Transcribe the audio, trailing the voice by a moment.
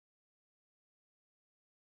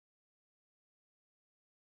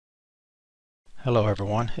Hello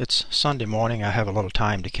everyone. It's Sunday morning. I have a little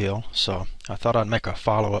time to kill, so I thought I'd make a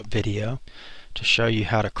follow-up video to show you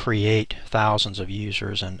how to create thousands of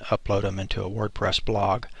users and upload them into a WordPress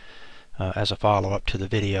blog as a follow-up to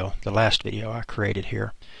the last video I created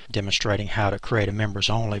here, demonstrating how to create a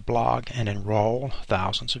members-only blog and enroll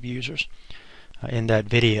thousands of users. In that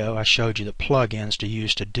video I showed you the plugins to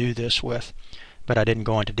use to do this with, but I didn't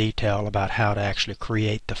go into detail about how to actually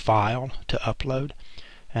create the file to upload.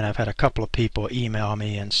 And I've had a couple of people email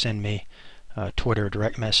me and send me Twitter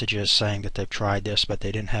direct messages saying that they've tried this but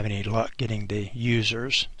they didn't have any luck getting the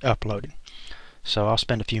users uploaded. So I'll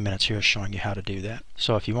spend a few minutes here showing you how to do that.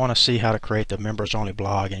 So if you want to see how to create the members only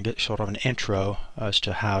blog and get sort of an intro as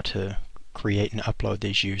to how to create and upload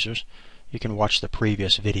these users, you can watch the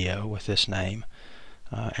previous video with this name.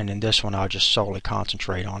 And in this one I'll just solely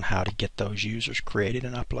concentrate on how to get those users created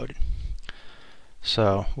and uploaded.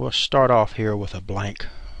 So we'll start off here with a blank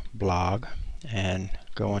blog and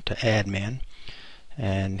go into admin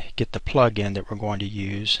and get the plugin that we're going to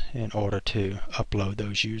use in order to upload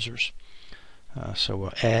those users. So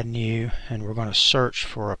we'll add new and we're going to search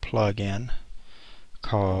for a plugin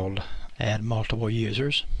called add multiple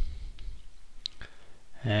users,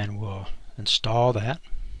 and we'll install that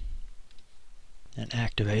and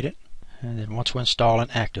activate it. And then once we install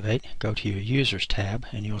and activate, go to your Users tab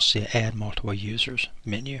and you'll see Add Multiple Users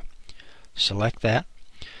menu. Select that,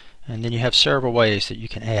 and then you have several ways that you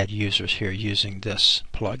can add users here using this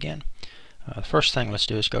plugin. The first thing let's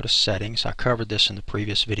do is go to Settings. I covered this in the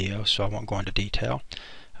previous video, so I won't go into detail.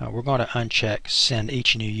 We're going to uncheck Send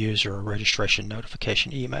Each New User a Registration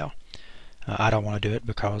Notification Email. I don't want to do it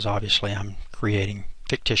because obviously I'm creating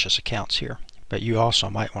fictitious accounts here. But you also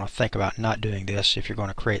might want to think about not doing this if you're going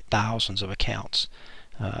to create thousands of accounts.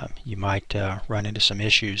 You might run into some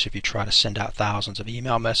issues if you try to send out thousands of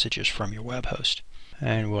email messages from your web host.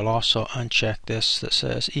 And we'll also uncheck this that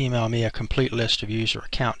says email me a complete list of user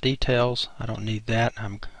account details. I don't need that.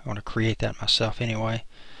 I'm going to create that myself anyway.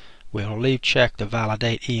 We'll leave check the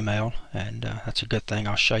validate email, and that's a good thing.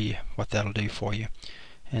 I'll show you what that'll do for you.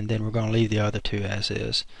 And then we're going to leave the other two as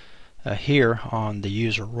is. Here on the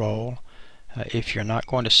user role, if you're not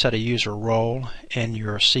going to set a user role in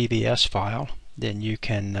your CVS file, then you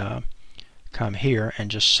can come here and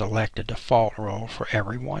just select a default role for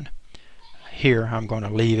everyone. Here I'm going to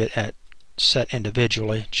leave it at set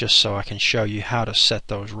individually just so I can show you how to set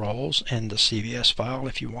those roles in the CVS file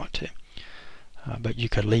if you want to. But you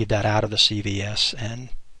could leave that out of the CVS and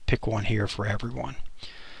pick one here for everyone.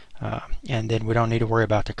 And then we don't need to worry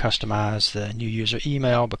about to customize the new user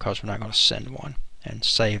email because we're not going to send one, and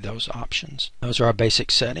save those options. Those are our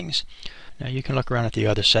basic settings. Now you can look around at the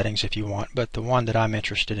other settings if you want, but the one that I'm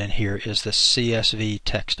interested in here is the CSV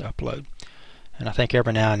text upload. And I think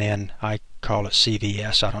every now and then I call it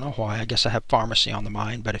CVS. I don't know why. I guess I have pharmacy on the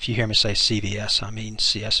mind, but if you hear me say CVS, I mean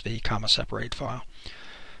CSV, comma separated file.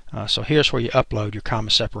 So here's where you upload your comma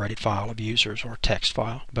separated file of users or text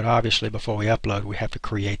file. But obviously before we upload we have to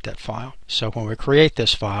create that file. So when we create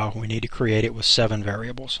this file we need to create it with 7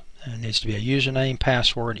 variables. And it needs to be a username,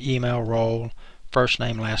 password, email, role, first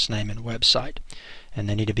name, last name, and website. And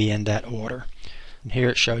they need to be in that order. And here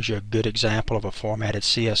it shows you a good example of a formatted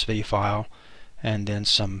CSV file and then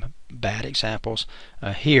some bad examples.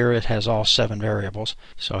 Here it has all 7 variables.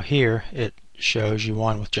 So here it shows you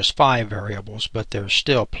one with just 5 variables, but there's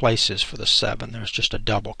still places for the 7. There's just a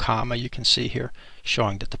double comma you can see here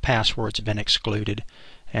showing that the password's been excluded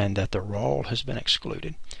and that the role has been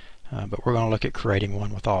excluded. But we're going to look at creating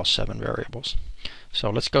one with all 7 variables. So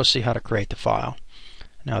let's go see how to create the file.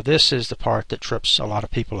 Now this is the part that trips a lot of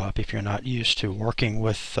people up if you're not used to working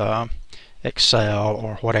with Excel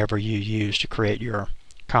or whatever you use to create your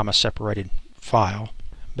comma separated file.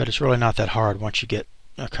 But it's really not that hard once you get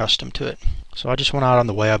accustomed to it. So I just went out on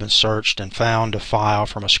the web and searched and found a file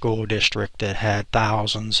from a school district that had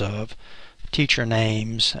thousands of teacher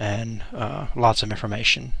names and lots of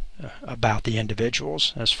information about the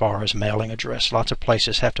individuals as far as mailing address. Lots of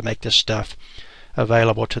places have to make this stuff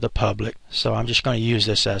available to the public, so I'm just going to use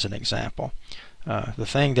this as an example. The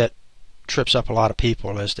thing that trips up a lot of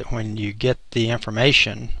people is that when you get the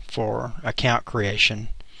information for account creation,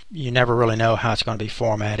 you never really know how it's going to be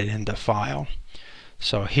formatted in the file.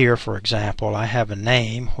 So here, for example, I have a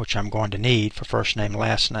name which I'm going to need for first name,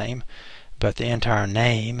 last name, but the entire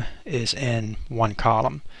name is in one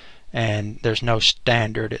column. And there's no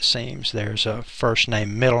standard, it seems. There's a first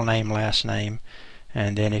name, middle name, last name,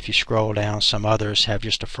 and then if you scroll down, some others have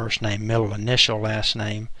just a first name, middle initial, last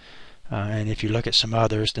name, and if you look at some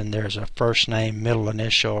others, then there's a first name, middle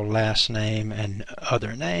initial, last name, and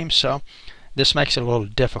other names. So this makes it a little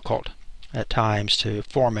difficult at times to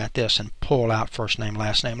format this and pull out first name,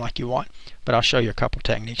 last name like you want. But I'll show you a couple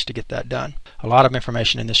techniques to get that done. A lot of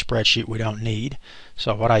information in this spreadsheet we don't need.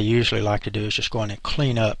 So what I usually like to do is just go in and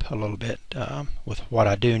clean up a little bit with what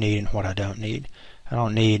I do need and what I don't need. I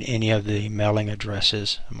don't need any of the mailing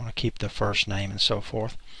addresses. I'm going to keep the first name and so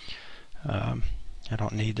forth. I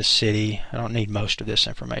don't need the city. I don't need most of this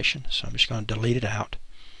information. So I'm just going to delete it out.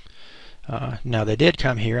 Now they did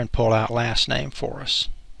come here and pull out last name for us.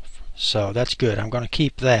 So that's good. I'm going to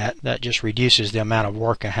keep that. That just reduces the amount of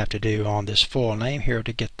work I have to do on this full name here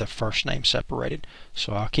to get the first name separated.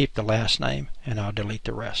 So I'll keep the last name and I'll delete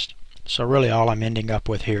the rest. So really all I'm ending up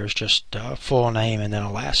with here is just a full name and then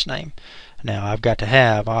a last name. Now I've got to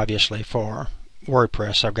have, obviously for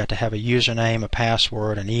WordPress, I've got to have a username, a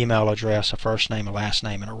password, an email address, a first name, a last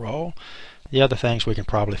name, and a role. The other things we can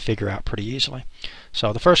probably figure out pretty easily.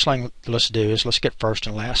 So the first thing let's do is let's get first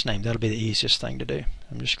and last name. That'll be the easiest thing to do.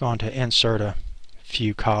 I'm just going to insert a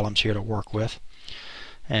few columns here to work with,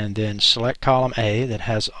 and then select column A that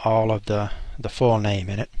has all of the full name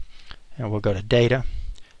in it, and we'll go to Data,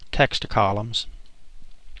 Text to Columns,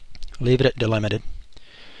 leave it at delimited,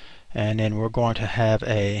 and then we're going to have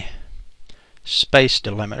a space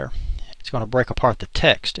delimiter. It's going to break apart the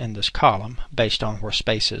text in this column based on where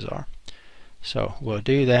spaces are. So we'll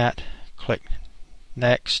do that, click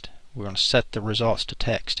Next. We're going to set the results to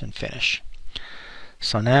text and finish.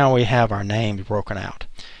 So now we have our names broken out.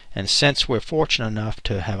 And since we're fortunate enough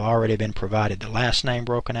to have already been provided the last name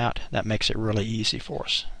broken out, that makes it really easy for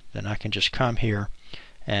us. Then I can just come here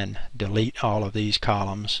and delete all of these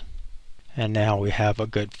columns, and now we have a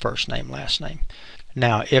good first name, last name.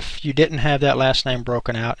 Now if you didn't have that last name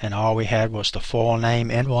broken out and all we had was the full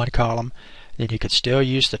name in one column, then you could still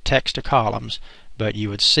use the text to columns, but you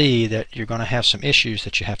would see that you're going to have some issues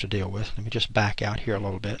that you have to deal with. Let me just back out here a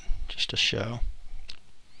little bit just to show.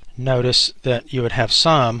 Notice that you would have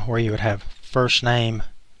some where you would have first name,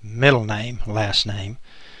 middle name, last name,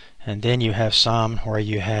 and then you have some where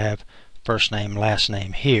you have first name, last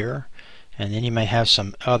name here, and then you may have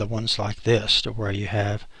some other ones like this to where you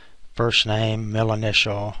have first name, middle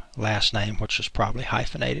initial, last name, which is probably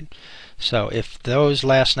hyphenated. So if those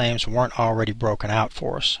last names weren't already broken out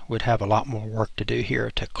for us, we'd have a lot more work to do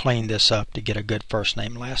here to clean this up to get a good first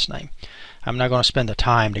name, last name. I'm not going to spend the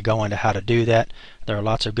time to go into how to do that. There are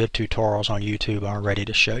lots of good tutorials on YouTube already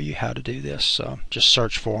to show you how to do this. So just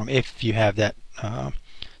search for them if you have that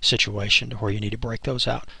situation to where you need to break those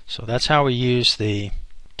out. So that's how we use the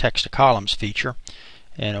text to columns feature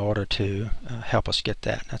in order to help us get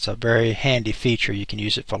that. That's a very handy feature. You can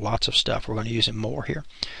use it for lots of stuff. We're going to use it more here.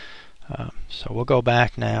 So we'll go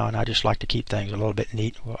back now, and I just like to keep things a little bit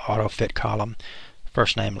neat. We'll auto fit column,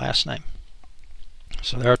 first name, last name.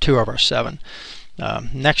 So there are 2 of our 7.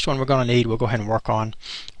 Next one we're going to need, we'll go ahead and work on,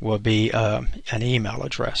 will be an email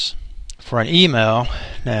address. For an email,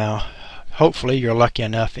 now hopefully you're lucky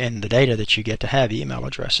enough in the data that you get to have email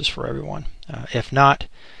addresses for everyone. If not,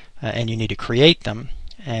 and you need to create them,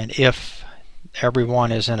 and if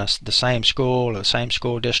everyone is in the same school or the same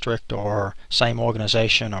school district or same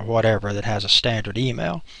organization or whatever that has a standard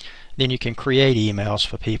email, then you can create emails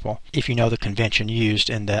for people if you know the convention used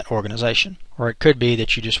in that organization. Or it could be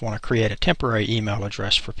that you just want to create a temporary email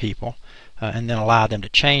address for people and then allow them to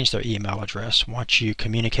change their email address once you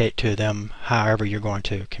communicate to them however you're going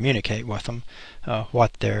to communicate with them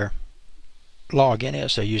what their login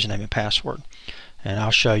is, their username and password. And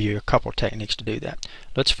I'll show you a couple of techniques to do that.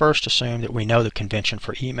 Let's first assume that we know the convention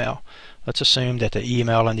for email. Let's assume that the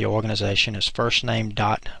email in the organization is first name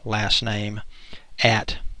dot last name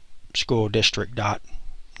at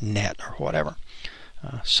schooldistrict.net or whatever.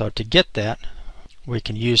 So to get that, we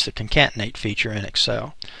can use the concatenate feature in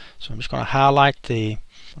Excel. So I'm just going to highlight the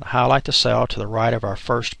cell to the right of our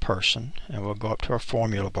first person, and we'll go up to our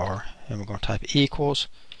formula bar, and we're going to type equals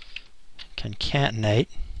concatenate,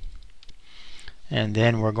 and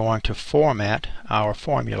then we're going to format our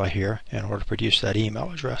formula here in order to produce that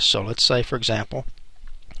email address. So let's say, for example,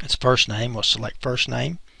 it's first name. We'll select first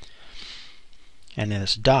name, and then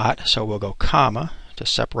it's dot, so we'll go comma to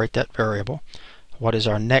separate that variable. What is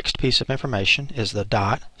our next piece of information is the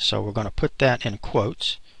dot, so we're going to put that in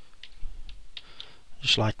quotes,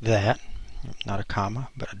 just like that, not a comma,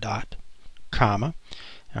 but a dot, comma.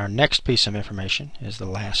 Our next piece of information is the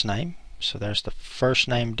last name, so there's the first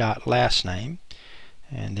name dot last name,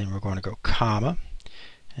 and then we're going to go comma,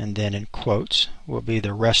 and then in quotes will be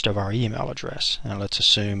the rest of our email address. And let's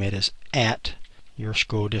assume it is at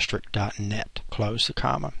yourschooldistrict.net. Close the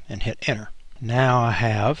comma and hit enter. Now I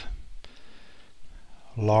have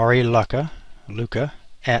Laurie Luca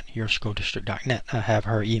at yourschooldistrict.net. I have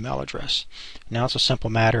her email address. Now it's a simple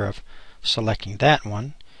matter of selecting that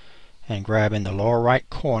one and grabbing the lower right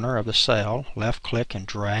corner of the cell, left click and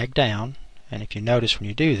drag down, and if you notice when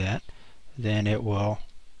you do that, then it will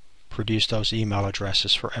produce those email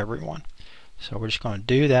addresses for everyone. So we're just going to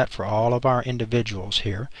do that for all of our individuals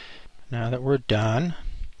here. Now that we're done,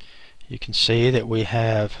 you can see that we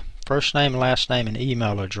have first name, last name, and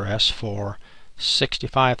email address for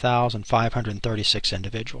 65,536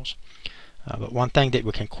 individuals. But one thing that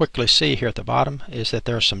we can quickly see here at the bottom is that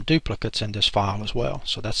there are some duplicates in this file as well.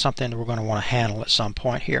 So that's something that we're going to want to handle at some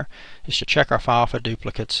point here, is to check our file for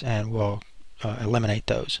duplicates, and we'll eliminate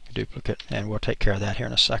those duplicate, and we'll take care of that here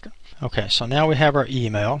in a second. Okay, so now we have our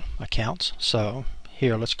email accounts. So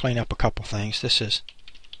here, let's clean up a couple things. This is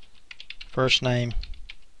first name,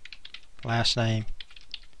 last name,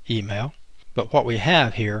 email. But what we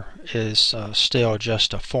have here is still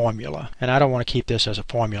just a formula, and I don't want to keep this as a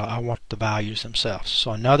formula. I want the values themselves.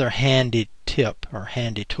 So another handy tip or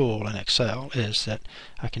handy tool in Excel is that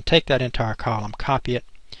I can take that entire column, copy it,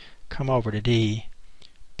 come over to D,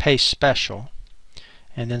 paste special,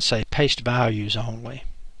 and then say paste values only,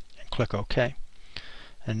 and click OK.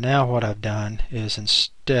 And now what I've done is,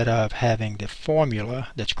 instead of having the formula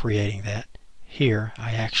that's creating that here,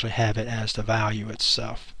 I actually have it as the value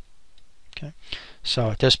itself. Okay. So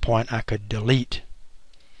at this point I could delete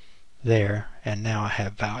there, and now I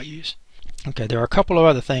have values. Okay, there are a couple of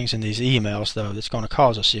other things in these emails though that's going to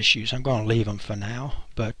cause us issues. I'm going to leave them for now,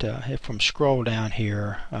 but if we scroll down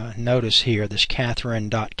here, notice here this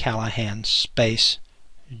Catherine.Callahan space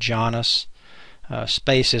Jonas.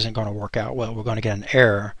 Space isn't going to work out well. We're going to get an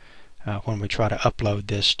error when we try to upload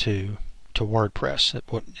this to WordPress.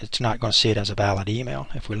 It's not going to see it as a valid email.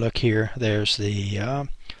 If we look here, there's the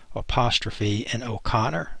apostrophe in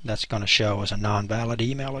O'Connor. That's going to show as a non-valid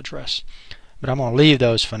email address. But I'm going to leave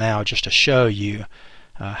those for now just to show you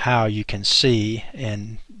how you can see,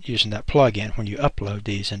 in using that plugin when you upload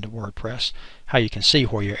these into WordPress, how you can see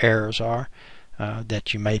where your errors are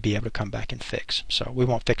that you may be able to come back and fix. So we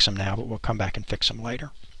won't fix them now, but we'll come back and fix them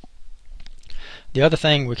later. The other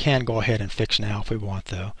thing we can go ahead and fix now if we want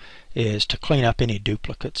though is to clean up any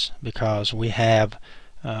duplicates, because we have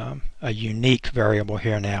a unique variable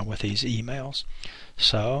here now with these emails.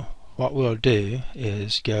 So what we'll do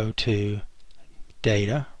is go to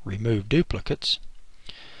Data, Remove Duplicates,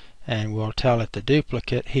 and we'll tell it the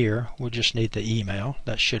duplicate here, we'll just need the email.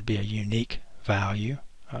 That should be a unique value.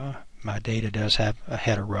 My data does have a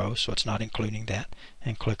header row, so it's not including that,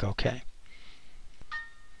 and click OK.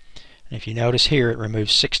 And if you notice here, it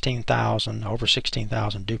removes over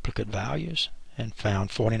 16,000 duplicate values and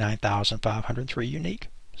found 49,503 unique.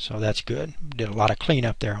 So that's good. Did a lot of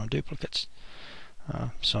cleanup there on duplicates.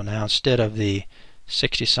 So now instead of the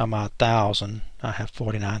 60 some odd thousand, I have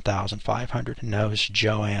 49,500. Notice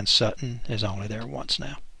Joanne Sutton is only there once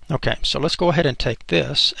now. Okay, so let's go ahead and take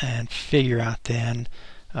this and figure out then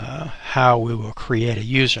how we will create a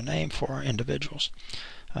username for our individuals.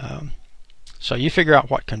 So you figure out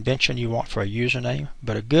what convention you want for a username,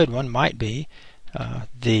 but a good one might be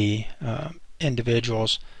the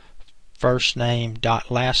individual's first name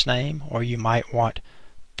dot last name, or you might want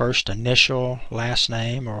first initial last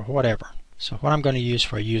name or whatever. So what I'm going to use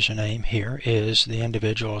for a username here is the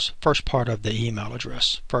individual's first part of the email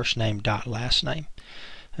address, first name dot last name.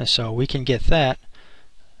 And so we can get that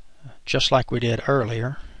just like we did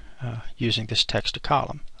earlier using this text to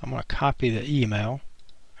column. I'm going to copy the email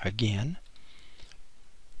again,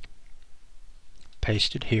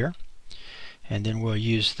 paste it here, and then we'll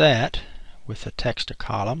use that with the text to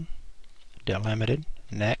column, delimited,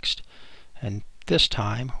 next, and this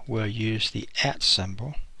time we'll use the @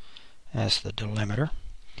 symbol as the delimiter,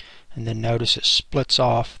 and then notice it splits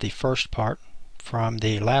off the first part from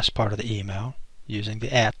the last part of the email using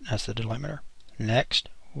the @ as the delimiter. Next,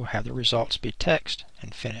 we'll have the results be text,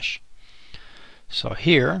 and finish. So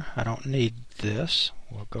here I don't need this.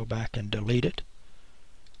 We'll go back and delete it,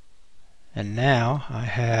 and now I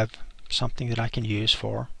have something that I can use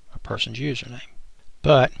for a person's username.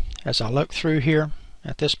 But as I look through here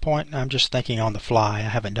at this point, I'm just thinking on the fly. I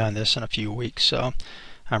haven't done this in a few weeks, so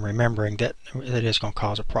I'm remembering that it is going to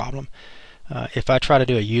cause a problem. If I try to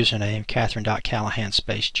do a username, Catherine.Callahan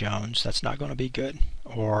space Jones, that's not going to be good,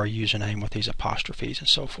 or a username with these apostrophes and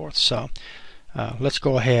so forth. So let's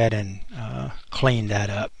go ahead and clean that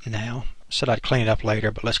up now. I said I'd clean it up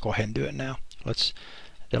later, but let's go ahead and do it now. Let's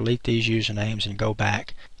delete these usernames and go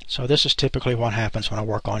back. So this is typically what happens when I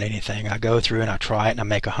work on anything. I go through and I try it and I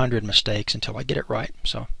make 100 mistakes until I get it right.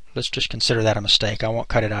 So let's just consider that a mistake. I won't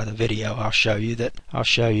cut it out of the video. I'll show you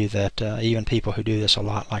that even people who do this a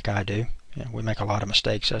lot like I do And we make a lot of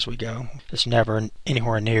mistakes as we go. It's never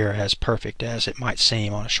anywhere near as perfect as it might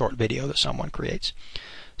seem on a short video that someone creates.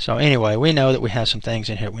 So anyway, we know that we have some things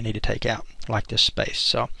in here we need to take out, like this space.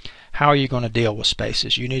 So how are you going to deal with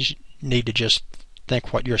spaces? You need to just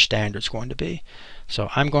think what your standard is going to be. So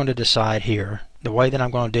I'm going to decide here the way that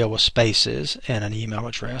I'm going to deal with spaces in an email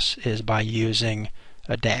address is by using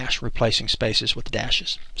a dash, replacing spaces with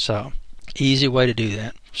dashes. So easy way to do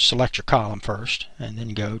that, select your column first and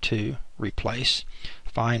then go to replace.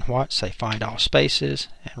 Find what? Say find all spaces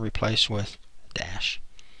and replace with dash.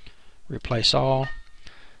 Replace all.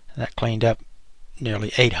 That cleaned up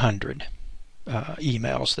nearly 800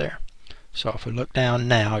 emails there. So if we look down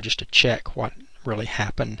now just to check what really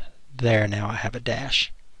happened there, now I have a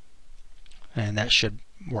dash. And that should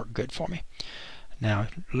work good for me. Now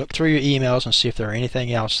look through your emails and see if there are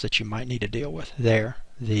anything else that you might need to deal with. There,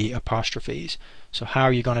 the apostrophes. So how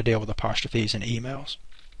are you going to deal with apostrophes in emails?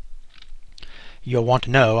 You'll want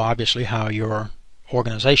to know obviously how your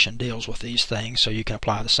organization deals with these things so you can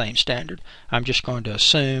apply the same standard. I'm just going to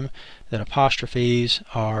assume that apostrophes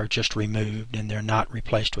are just removed and they're not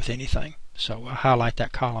replaced with anything. So we'll highlight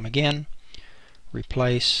that column again,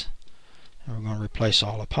 replace, and we're going to replace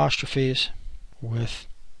all apostrophes with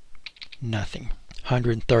nothing.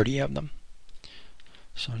 130 of them.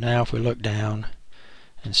 So now if we look down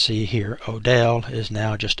and see here, Odell is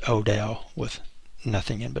now just Odell with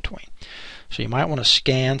nothing in between. So you might want to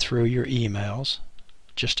scan through your emails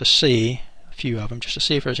just to see, a few of them, just to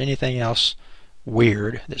see if there's anything else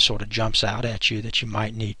weird that sort of jumps out at you that you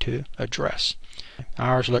might need to address.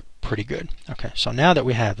 Ours look pretty good. Okay, so now that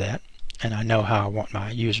we have that, and I know how I want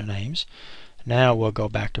my usernames, now we'll go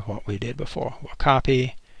back to what we did before. We'll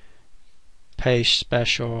copy, paste,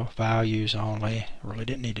 special, values only. Really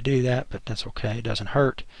didn't need to do that, but that's okay, it doesn't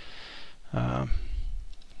hurt.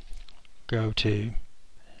 Go to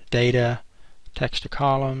data, text to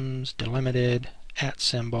columns, delimited, @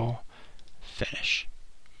 symbol, finish.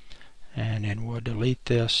 And then we'll delete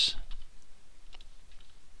this.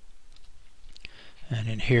 And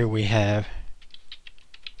in here we have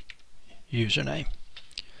username.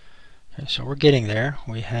 Okay, so we're getting there.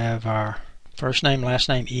 We have our first name, last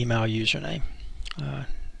name, email, username.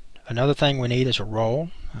 Another thing we need is a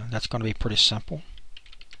role. That's going to be pretty simple.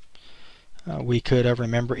 We could have,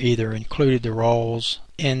 remember, either included the roles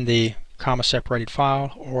in the comma separated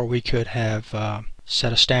file, or we could have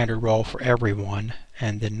set a standard role for everyone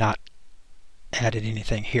and then not added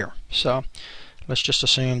anything here. So let's just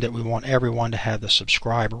assume that we want everyone to have the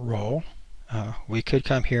subscriber role. We could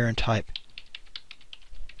come here and type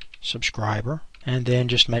subscriber and then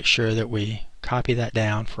just make sure that we copy that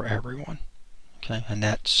down for everyone. Okay, and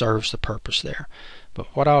that serves the purpose there.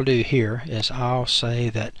 But what I'll do here is I'll say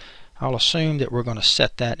that I'll assume that we're going to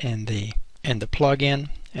set that in the plugin,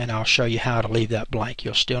 and I'll show you how to leave that blank.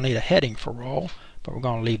 You'll still need a heading for role, but we're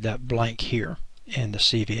going to leave that blank here in the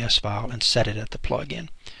CVS file and set it at the plugin.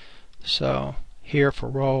 So here for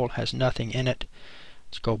role has nothing in it.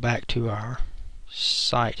 Let's go back to our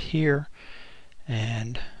site here,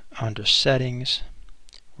 and under settings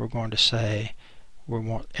we're going to say we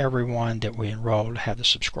want everyone that we enroll to have the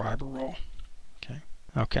subscriber role.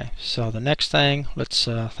 Okay, so the next thing, let's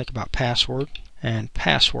think about password and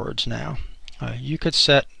passwords now. You could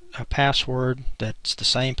set a password that's the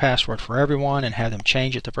same password for everyone and have them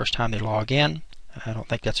change it the first time they log in. I don't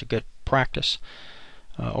think that's a good practice.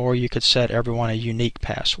 Or you could set everyone a unique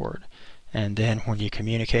password, and then when you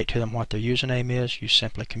communicate to them what their username is, you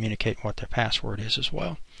simply communicate what their password is as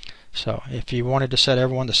well. So if you wanted to set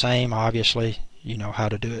everyone the same, obviously you know how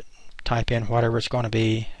to do it. Type in whatever it's going to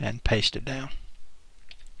be and paste it down.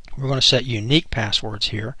 We're going to set unique passwords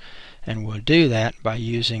here, and we'll do that by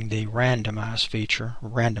using the randomize feature,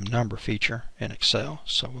 random number feature in Excel.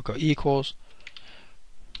 So we'll go equals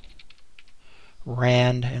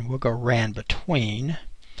rand, and we'll go rand between,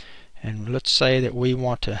 and let's say that we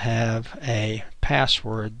want to have a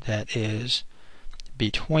password that is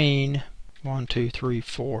between 1, 2, 3,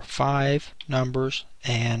 4, 5 numbers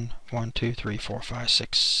and 1, 2, 3, 4, 5,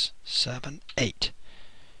 6, 7, 8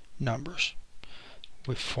 numbers.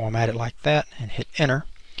 We format it like that and hit enter,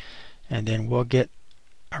 and then we'll get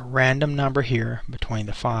a random number here between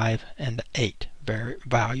the 5 and the 8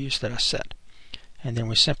 values that I set, and then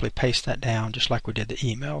we simply paste that down just like we did the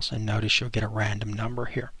emails, and notice you'll get a random number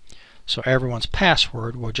here. So everyone's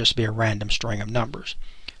password will just be a random string of numbers,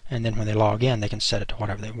 and then when they log in they can set it to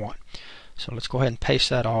whatever they want. So let's go ahead and paste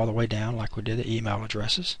that all the way down like we did the email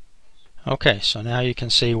addresses. Okay, so now you can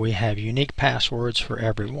see we have unique passwords for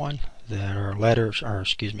everyone. that are letters, or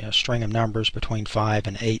excuse me, a string of numbers between 5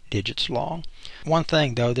 and 8 digits long. One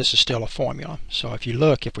thing though, this is still a formula. So if you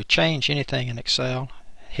look, if we change anything in Excel,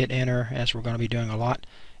 hit enter, as we're going to be doing a lot,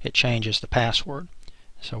 it changes the password.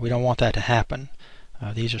 So we don't want that to happen.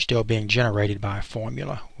 These are still being generated by a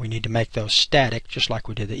formula. We need to make those static, just like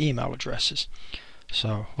we did the email addresses.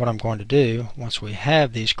 So what I'm going to do, once we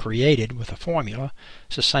have these created with a formula,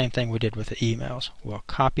 it's the same thing we did with the emails. We'll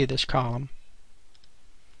copy this column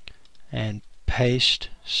and paste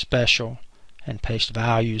special and paste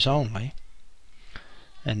values only.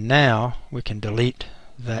 And now we can delete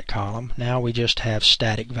that column. Now we just have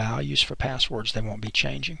static values for passwords. They won't be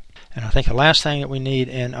changing. And I think the last thing that we need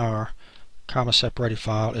in our comma separated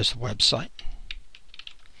file is the website.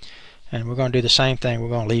 And we're going to do the same thing. We're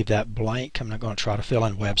going to leave that blank. I'm not going to try to fill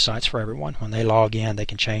in websites for everyone. When they log in, they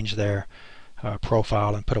can change their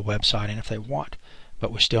profile and put a website in if they want.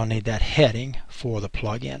 But we still need that heading for the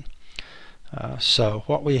plugin. So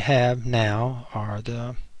what we have now are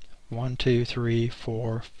the 1, 2, 3,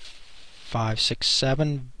 4, 5, 6,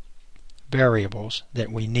 7 variables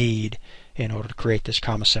that we need in order to create this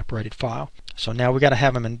comma separated file. So now we got to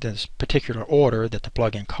have them in this particular order that the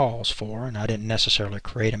plugin calls for, and I didn't necessarily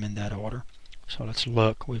create them in that order. So let's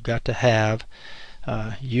look. We've got to have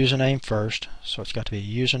username first, so it's got to be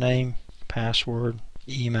username, password,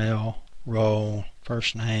 email, role,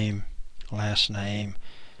 first name, last name,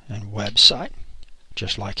 and website,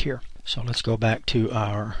 just like here. So let's go back to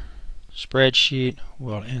our spreadsheet.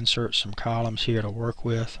 We'll insert some columns here to work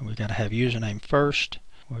with. We've got to have username first.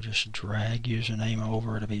 We'll just drag username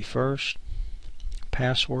over to be first.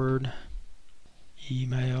 Password,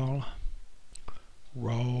 email,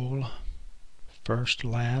 role, first,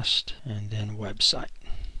 last, and then website.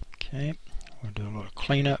 Okay, we'll do a little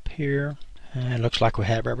cleanup here, and it looks like we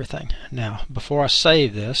have everything. Now, before I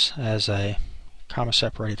save this as a comma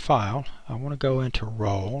separated file, I want to go into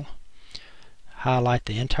role, highlight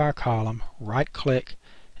the entire column, right click,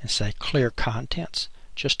 and say clear contents,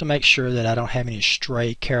 just to make sure that I don't have any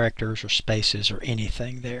stray characters or spaces or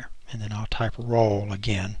anything there. And then I'll type role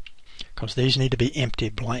again, because these need to be empty,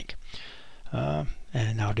 blank.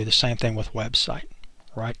 And I'll do the same thing with website.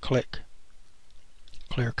 Right click,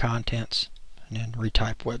 clear contents, and then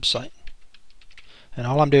retype website. And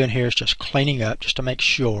all I'm doing here is just cleaning up, just to make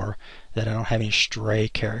sure that I don't have any stray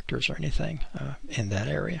characters or anything in that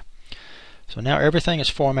area. So now everything is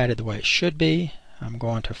formatted the way it should be. I'm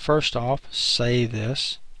going to first off save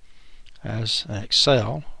this as an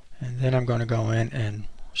Excel, and then I'm going to go in and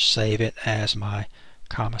save it as my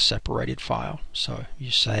comma separated file. So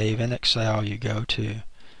you save in Excel, you go to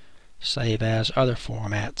save as other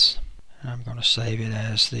formats, and I'm going to save it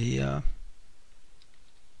as the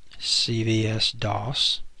CVS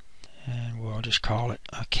DOS, and we'll just call it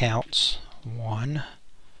accounts 1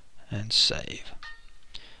 and save.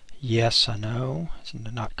 Yes, I know it's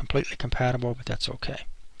not completely compatible, but that's okay.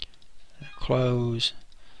 Close,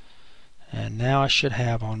 and now I should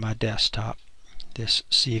have on my desktop this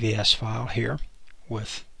CVS file here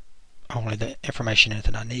with only the information in it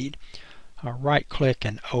that I need. I'll right click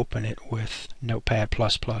and open it with Notepad++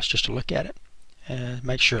 just to look at it and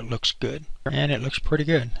make sure it looks good. And it looks pretty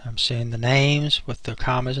good. I'm seeing the names with the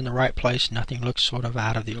commas in the right place. Nothing looks sort of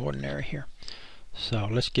out of the ordinary here. So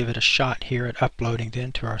let's give it a shot here at uploading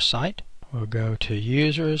then to our site. We'll go to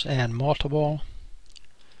users, add multiple,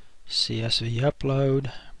 CSV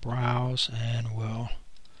upload, browse, and we'll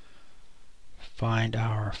find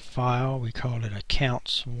our file. We called it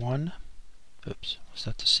accounts1. Oops, was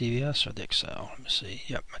that the CVS or the Excel? Let me see.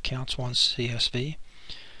 Yep, accounts1 CSV,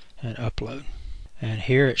 and upload. And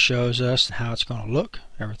here it shows us how it's going to look.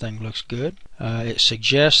 Everything looks good. It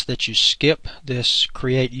suggests that you skip this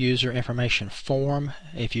create user information form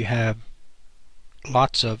if you have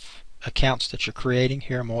lots of accounts that you're creating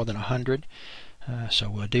here, more than 100. So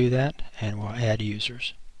we'll do that, and we'll add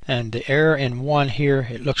users. And the error in 1 here,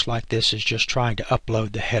 it looks like this is just trying to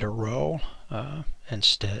upload the header role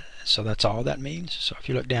instead. So that's all that means. So if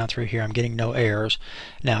you look down through here, I'm getting no errors.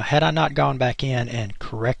 Now, had I not gone back in and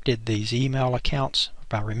corrected these email accounts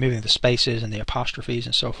by removing the spaces and the apostrophes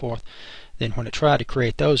and so forth, then when it tried to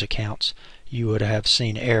create those accounts, you would have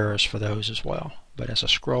seen errors for those as well. But as I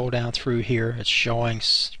scroll down through here, it's showing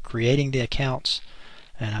creating the accounts,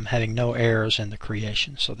 and I'm having no errors in the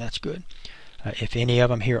creation, so that's good. If any of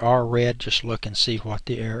them here are red, just look and see what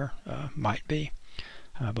the error might be.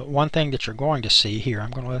 But one thing that you're going to see here,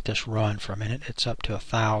 I'm going to let this run for a minute, it's up to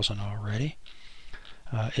 1,000 already,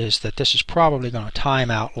 is that this is probably going to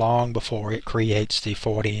time out long before it creates the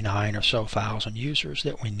 49 or so thousand users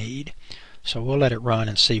that we need. So we'll let it run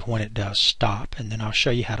and see when it does stop, and then I'll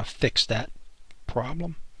show you how to fix that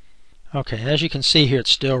problem. Okay, as you can see here,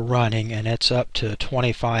 it's still running, and it's up to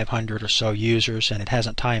 2,500 or so users, and it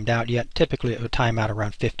hasn't timed out yet. Typically it would time out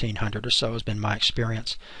around 1,500 or so, has been my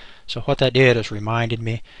experience. So what that did is reminded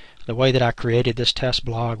me, the way that I created this test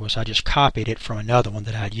blog was I just copied it from another one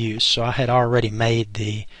that I'd used. So I had already made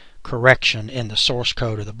the correction in the source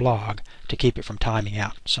code of the blog to keep it from timing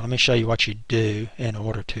out. So let me show you what you do in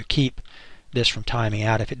order to keep this from timing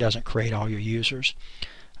out if it doesn't create all your users.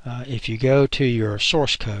 If you go to your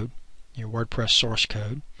source code, your WordPress source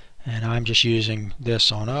code, and I'm just using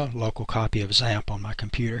this on a local copy of XAMPP on my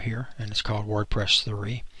computer here, and it's called WordPress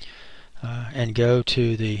 3, and go to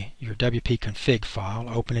your WP config file,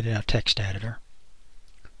 open it in a text editor.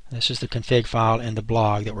 This is the config file in the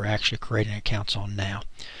blog that we're actually creating accounts on now.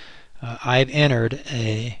 I've entered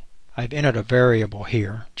a variable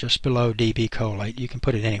here just below db collate. You can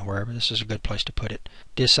put it anywhere, but this is a good place to put it.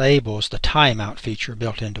 Disables the timeout feature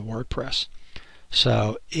built into WordPress.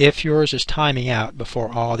 So if yours is timing out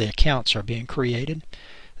before all the accounts are being created,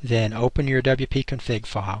 then open your WP config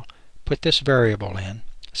file, put this variable in,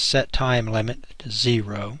 set time limit to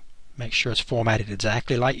 0, make sure it's formatted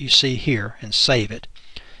exactly like you see here, and save it.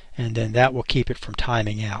 And then that will keep it from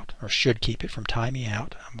timing out, or should keep it from timing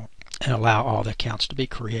out, and allow all the accounts to be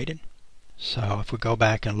created. So if we go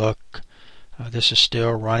back and look, this is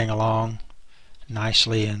still running along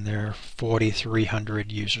nicely, and there are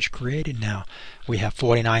 4,300 users created. Now we have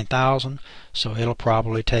 49,000, so it'll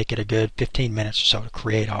probably take it a good 15 minutes or so to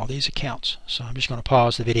create all these accounts. So I'm just going to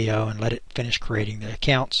pause the video and let it finish creating the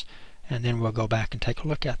accounts, and then we'll go back and take a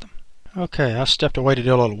look at them. Okay, I stepped away to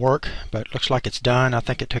do a little work, but it looks like it's done. I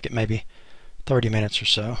think it took it maybe 30 minutes or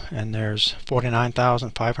so, and there's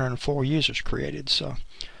 49,504 users created. So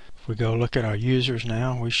if we go look at our users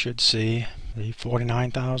now, we should see the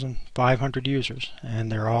 49,500 users,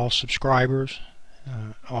 and they're all subscribers,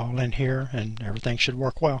 all in here, and everything should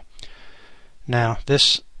work well. Now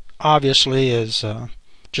this obviously is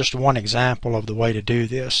just one example of the way to do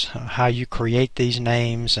this. How you create these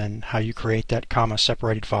names and how you create that comma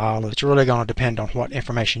separated file, it's really going to depend on what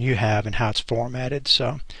information you have and how it's formatted.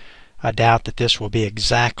 So I doubt that this will be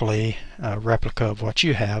exactly a replica of what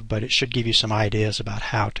you have, but it should give you some ideas about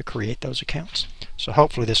how to create those accounts. So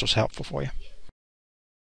hopefully this was helpful for you.